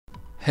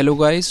Hello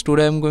guys,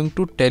 today I am going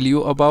to tell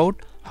you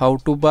about how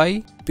to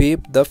buy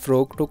Pepe the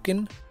Frog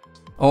token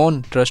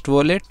on Trust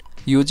Wallet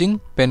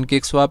using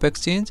PancakeSwap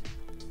exchange.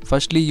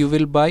 Firstly, you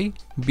will buy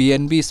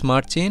BNB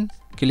Smart Chain.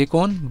 Click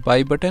on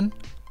buy button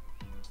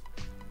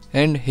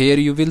and here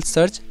you will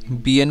search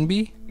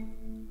BNB.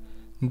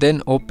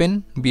 Then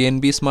open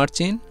BNB Smart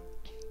Chain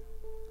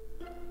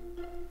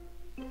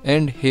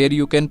and here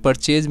you can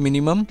purchase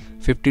minimum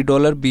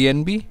 $50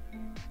 BNB,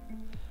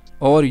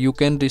 or you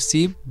can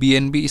receive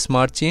BNB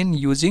Smart Chain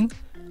using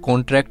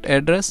contract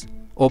address.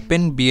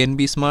 Open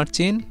BNB Smart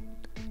Chain,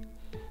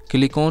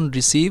 click on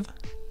receive.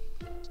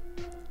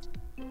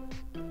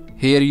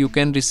 Here you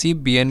can receive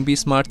BNB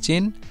Smart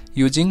Chain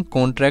using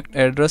contract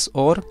address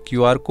or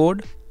QR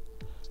code.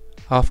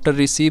 After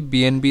receive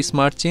BNB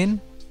Smart Chain,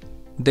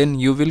 then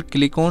you will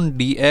click on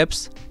D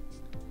apps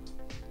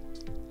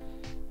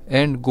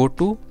and go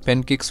to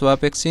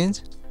PancakeSwap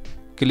exchange.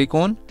 Click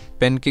on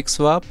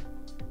PancakeSwap.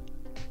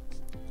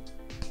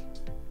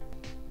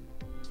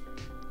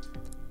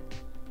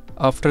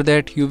 After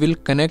that, you will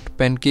connect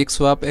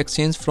PancakeSwap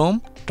exchange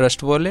from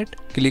Trust Wallet.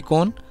 Click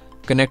on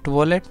Connect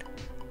Wallet.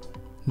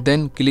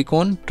 Then click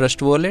on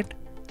Trust Wallet.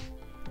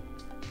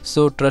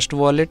 So Trust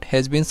Wallet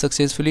has been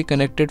successfully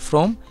connected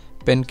from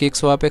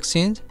PancakeSwap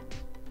exchange.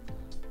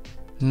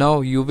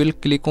 Now you will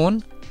click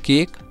on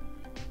Cake.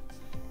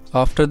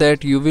 After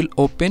that, you will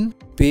open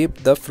Pepe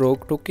the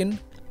Frog token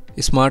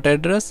smart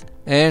address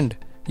and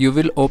you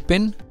will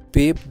open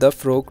Pepe the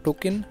Frog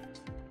token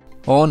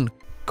on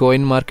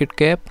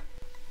CoinMarketCap.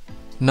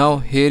 Now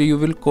here you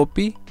will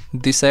copy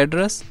this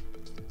address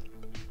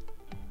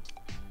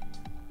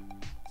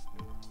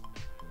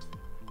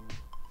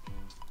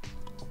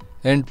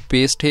and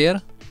paste here.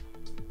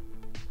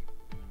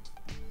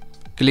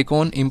 Click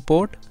on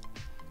import.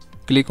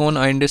 Click on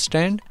I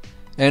understand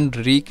and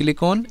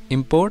re-click on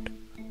import.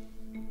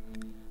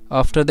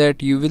 After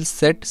that, you will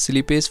set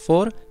slippage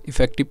for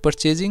effective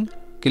purchasing.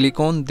 Click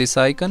on this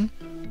icon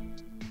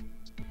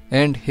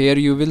and here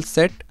you will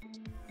set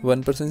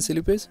 1%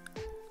 slippage.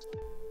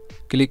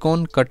 Click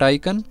on cut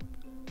icon.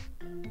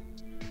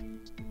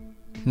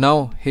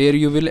 Now here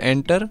you will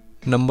enter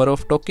number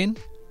of token.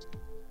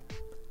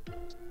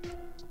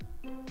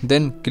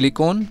 Then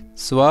click on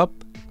swap.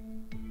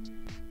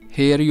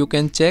 Here you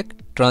can check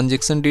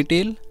transaction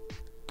detail.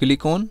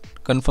 Click on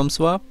confirm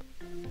swap.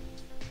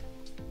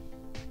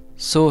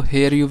 So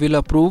here you will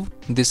approve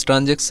this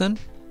transaction.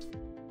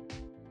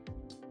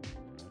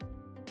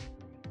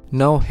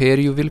 Now here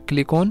you will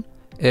click on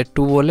add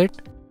to wallet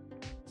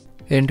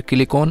and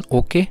click on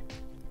OK.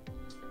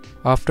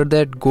 After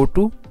that, go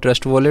to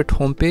Trust Wallet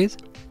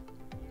homepage.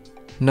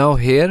 Now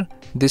here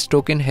this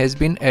token has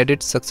been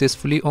added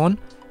successfully on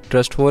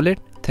Trust Wallet.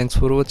 Thanks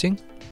for watching.